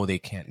 we know they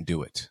can't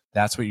do it.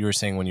 That's what you were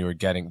saying when you were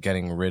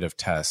getting rid of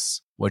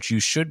tests. What you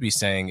should be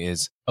saying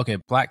is, okay,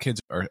 black kids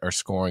are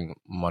scoring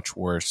much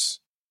worse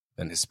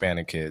than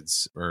Hispanic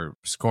kids, or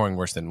scoring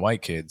worse than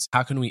white kids.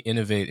 How can we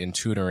innovate in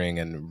tutoring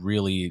and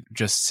really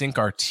just sink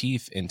our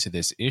teeth into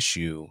this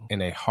issue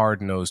in a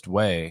hard-nosed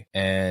way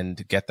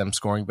and get them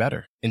scoring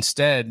better?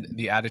 Instead,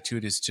 the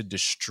attitude is to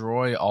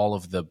destroy all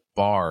of the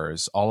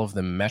bars, all of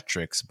the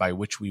metrics by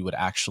which we would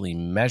actually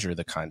measure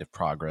the kind of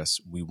progress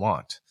we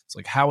want. It's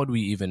like, how would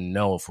we even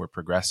know if we're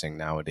progressing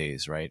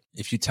nowadays, right?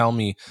 If you tell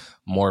me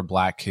more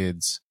black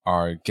kids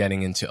are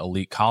getting into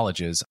elite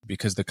colleges,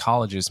 because the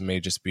colleges may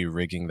just be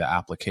rigging the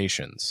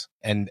applications.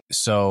 And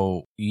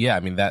so, yeah, I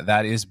mean,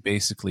 that is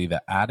basically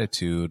the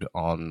attitude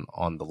on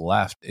the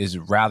left, is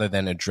rather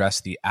than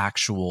address the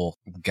actual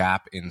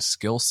gap in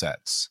skill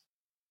sets,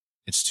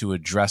 it's to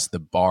address the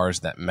bars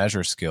that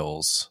measure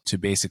skills to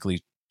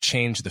basically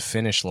change the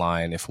finish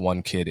line if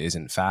one kid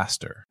isn't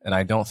faster. And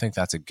I don't think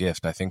that's a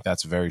gift. I think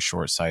that's very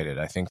short-sighted.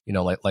 I think,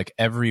 like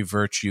every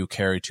virtue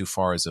carried too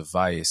far is a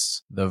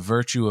vice. The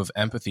virtue of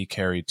empathy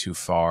carried too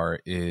far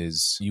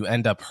is you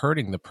end up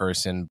hurting the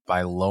person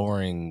by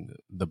lowering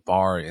the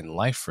bar in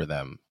life for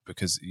them.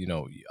 Because,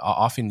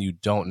 often you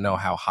don't know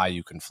how high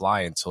you can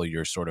fly until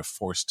you're sort of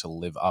forced to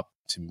live up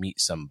to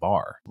meet some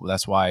bar.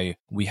 That's why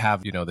we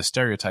have, the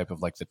stereotype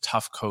of like the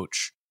tough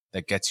coach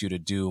that gets you to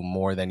do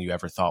more than you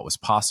ever thought was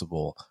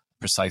possible,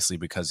 precisely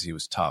because he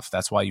was tough.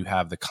 That's why you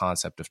have the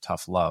concept of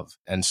tough love.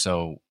 And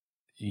so,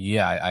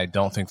 yeah, I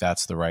don't think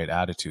that's the right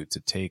attitude to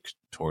take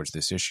towards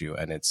this issue.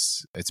 And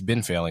it's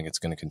been failing. It's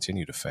going to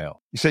continue to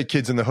fail. You say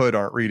kids in the hood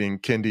aren't reading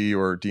Kendi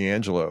or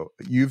DiAngelo.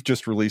 You've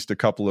just released a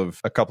couple of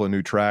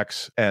new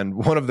tracks, and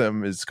one of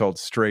them is called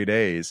Straight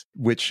A's,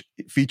 which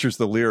features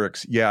the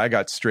lyrics, "Yeah, I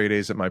got straight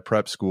A's at my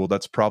prep school.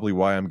 That's probably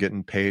why I'm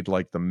getting paid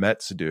like the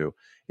Mets do."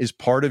 Is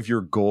part of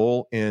your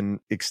goal in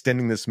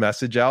extending this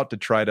message out to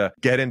try to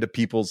get into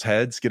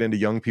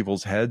young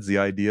people's heads, the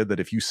idea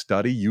that if you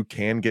study, you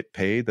can get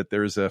paid, that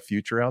there's a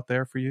future out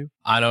there for you?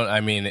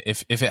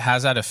 If it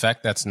has that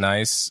effect, that's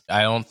nice.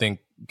 I don't think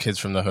kids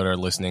from the hood are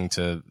listening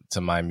to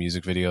my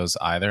music videos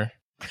either.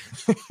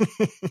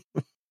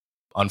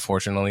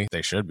 Unfortunately,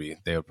 they should be.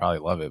 They would probably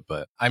love it.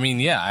 But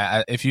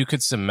if you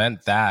could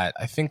cement that,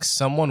 I think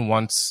someone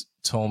once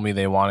told me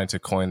they wanted to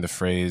coin the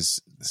phrase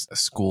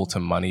school to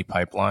money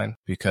pipeline,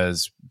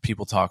 because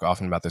people talk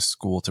often about the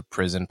school to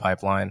prison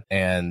pipeline.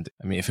 And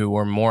if it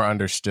were more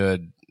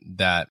understood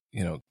that,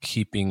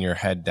 keeping your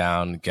head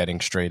down,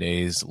 getting straight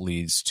A's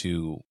leads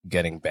to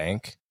getting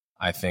bank,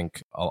 I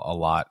think a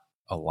lot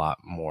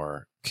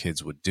more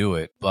kids would do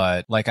it.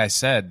 But like I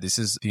said, this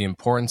is the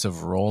importance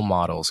of role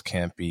models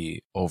can't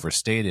be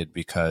overstated,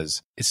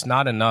 because it's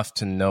not enough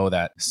to know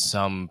that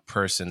some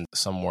person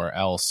somewhere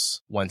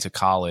else went to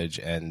college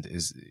and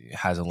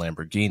has a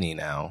Lamborghini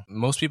now.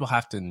 Most people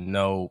have to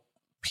know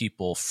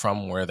people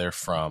from where they're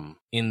from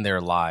in their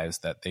lives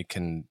that they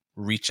can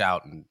reach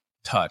out and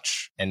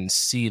touch and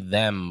see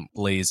them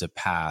blaze a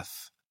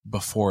path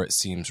before it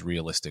seems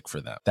realistic for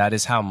them. That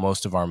is how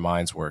most of our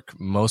minds work.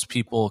 Most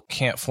people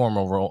can't form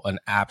an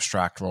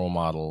abstract role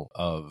model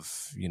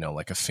of,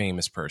 like a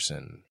famous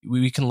person.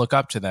 We can look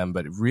up to them,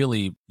 but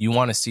really you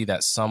want to see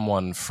that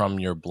someone from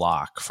your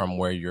block, from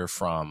where you're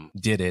from,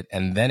 did it,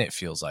 and then it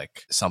feels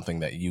like something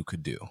that you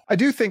could do. I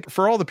do think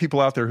for all the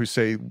people out there who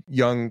say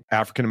young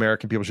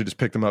African-American people should just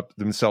pick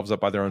themselves up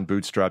by their own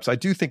bootstraps, I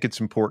do think it's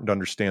important to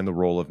understand the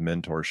role of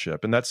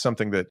mentorship. And that's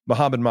something that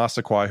Mohamed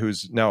Massaquoi,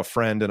 who's now a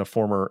friend and a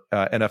former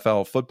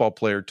NFL football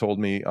player, told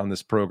me on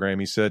this program.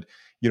 He said,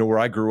 where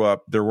I grew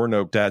up, there were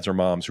no dads or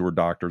moms who were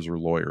doctors or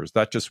lawyers.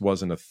 That just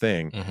wasn't a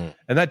thing. Mm-hmm.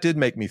 And that did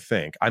make me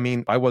think. I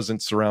mean, I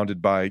wasn't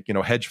surrounded by,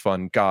 hedge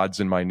fund gods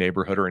in my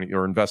neighborhood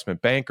or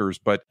investment bankers,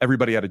 but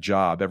everybody had a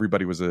job.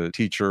 Everybody was a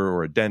teacher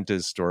or a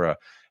dentist or a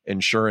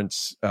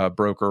insurance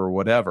broker or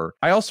whatever.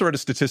 I also read a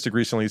statistic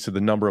recently that said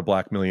the number of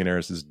Black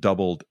millionaires has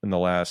doubled in the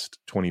last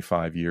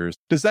 25 years.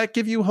 Does that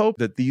give you hope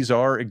that these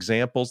are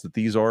examples, that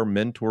these are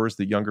mentors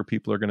that younger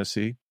people are going to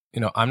see?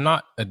 I'm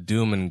not a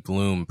doom and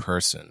gloom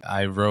person.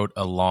 I wrote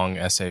a long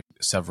essay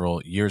several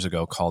years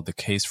ago called The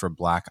Case for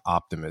Black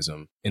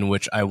Optimism, in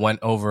which I went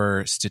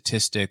over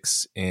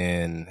statistics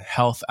in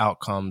health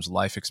outcomes,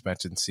 life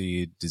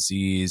expectancy,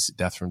 disease,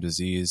 death from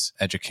disease,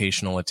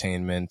 educational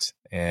attainment,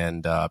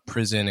 and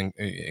prison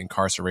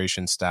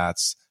incarceration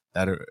stats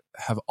that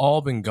have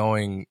all been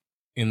going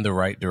in the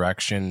right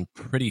direction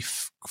pretty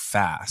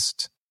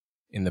fast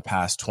in the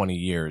past 20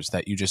 years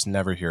that you just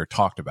never hear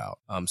talked about.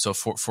 So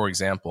for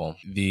example,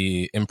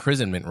 the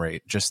imprisonment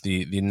rate, just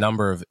the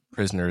number of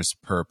prisoners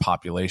per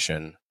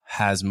population,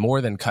 has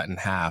more than cut in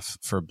half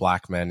for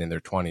Black men in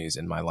their 20s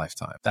in my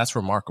lifetime. That's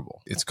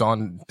remarkable. It's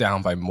gone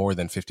down by more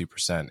than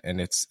 50%.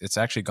 And it's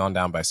actually gone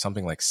down by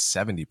something like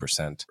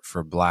 70%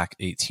 for Black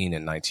 18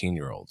 and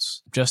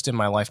 19-year-olds. Just in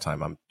my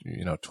lifetime, I'm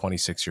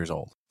 26 years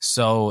old.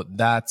 So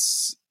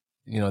that's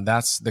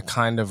the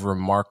kind of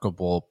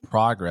remarkable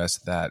progress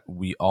that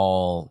we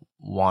all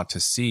want to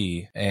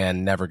see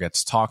and never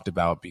gets talked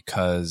about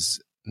because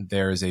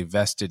there is a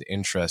vested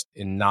interest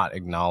in not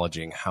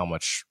acknowledging how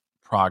much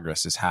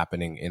progress is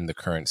happening in the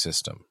current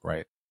system,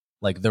 right?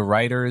 Like the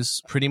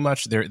writers, pretty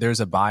much there's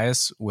a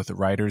bias with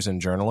writers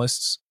and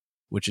journalists,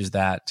 which is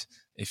that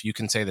if you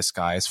can say the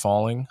sky is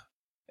falling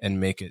and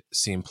make it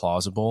seem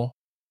plausible,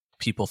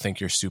 people think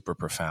you're super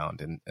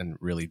profound and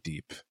really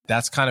deep.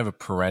 That's kind of a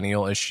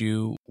perennial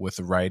issue with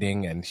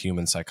writing and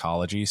human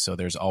psychology. So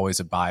there's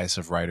always a bias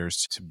of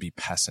writers to be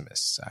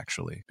pessimists,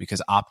 actually,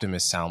 because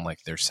optimists sound like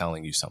they're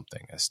selling you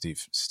something, as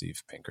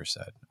Steve Pinker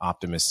said.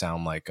 Optimists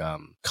sound like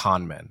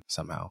con men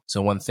somehow.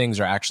 So when things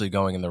are actually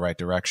going in the right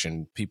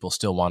direction, people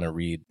still want to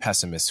read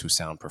pessimists who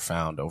sound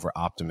profound over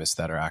optimists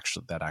that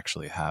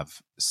actually have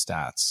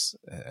stats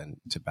and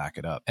to back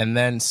it up. And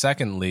then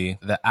secondly,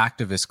 the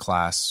activist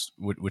class,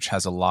 which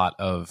has a lot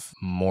of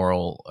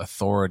moral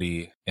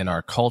authority in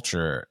our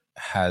culture,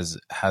 has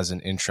an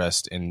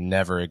interest in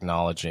never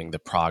acknowledging the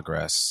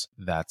progress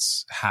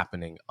that's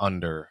happening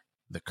under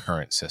the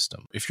current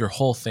system. If your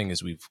whole thing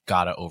is we've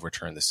got to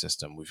overturn the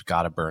system, we've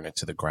got to burn it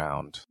to the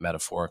ground,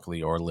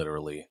 metaphorically or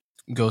literally,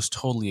 goes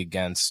totally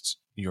against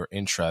your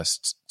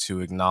interest to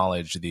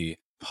acknowledge the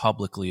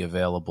publicly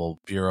available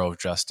Bureau of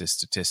Justice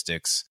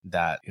statistics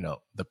that,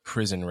 the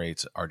prison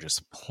rates are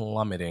just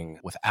plummeting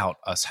without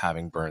us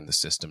having burned the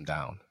system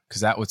down.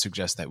 Because that would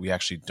suggest that we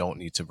actually don't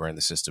need to burn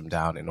the system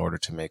down in order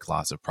to make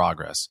lots of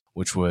progress,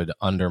 which would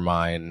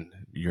undermine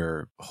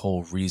your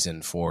whole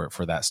reason for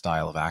that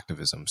style of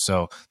activism.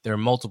 So there are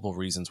multiple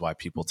reasons why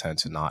people tend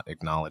to not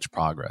acknowledge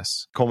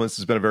progress. Coleman, this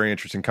has been a very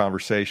interesting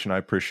conversation. I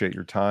appreciate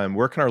your time.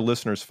 Where can our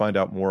listeners find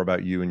out more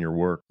about you and your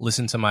work?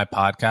 Listen to my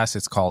podcast.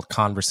 It's called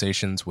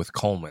Conversations with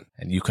Coleman.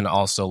 And you can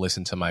also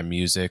listen to my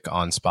music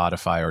on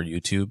Spotify or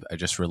YouTube. I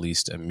just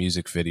released a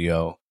music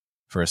video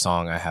for a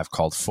song I have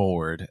called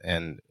Forward,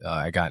 and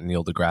I got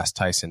Neil deGrasse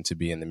Tyson to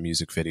be in the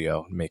music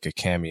video, make a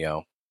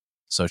cameo.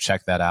 So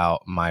check that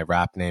out. My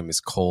rap name is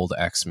Cold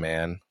X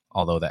Man,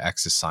 although the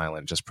X is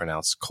silent, just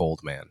pronounced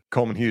Cold Man.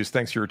 Coleman Hughes,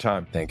 thanks for your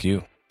time. Thank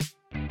you.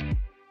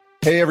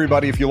 Hey,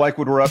 everybody, if you like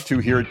what we're up to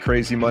here at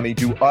Crazy Money,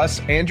 do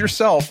us and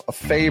yourself a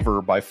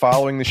favor by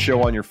following the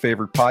show on your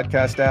favorite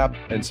podcast app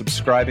and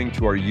subscribing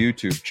to our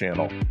YouTube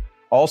channel.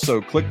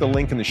 Also, click the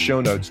link in the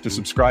show notes to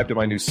subscribe to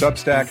my new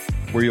Substack,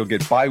 where you'll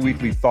get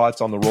bi-weekly thoughts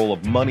on the role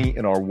of money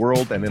in our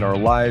world and in our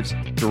lives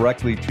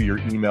directly to your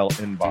email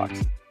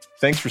inbox.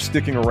 Thanks for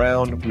sticking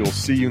around. We will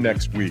see you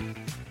next week.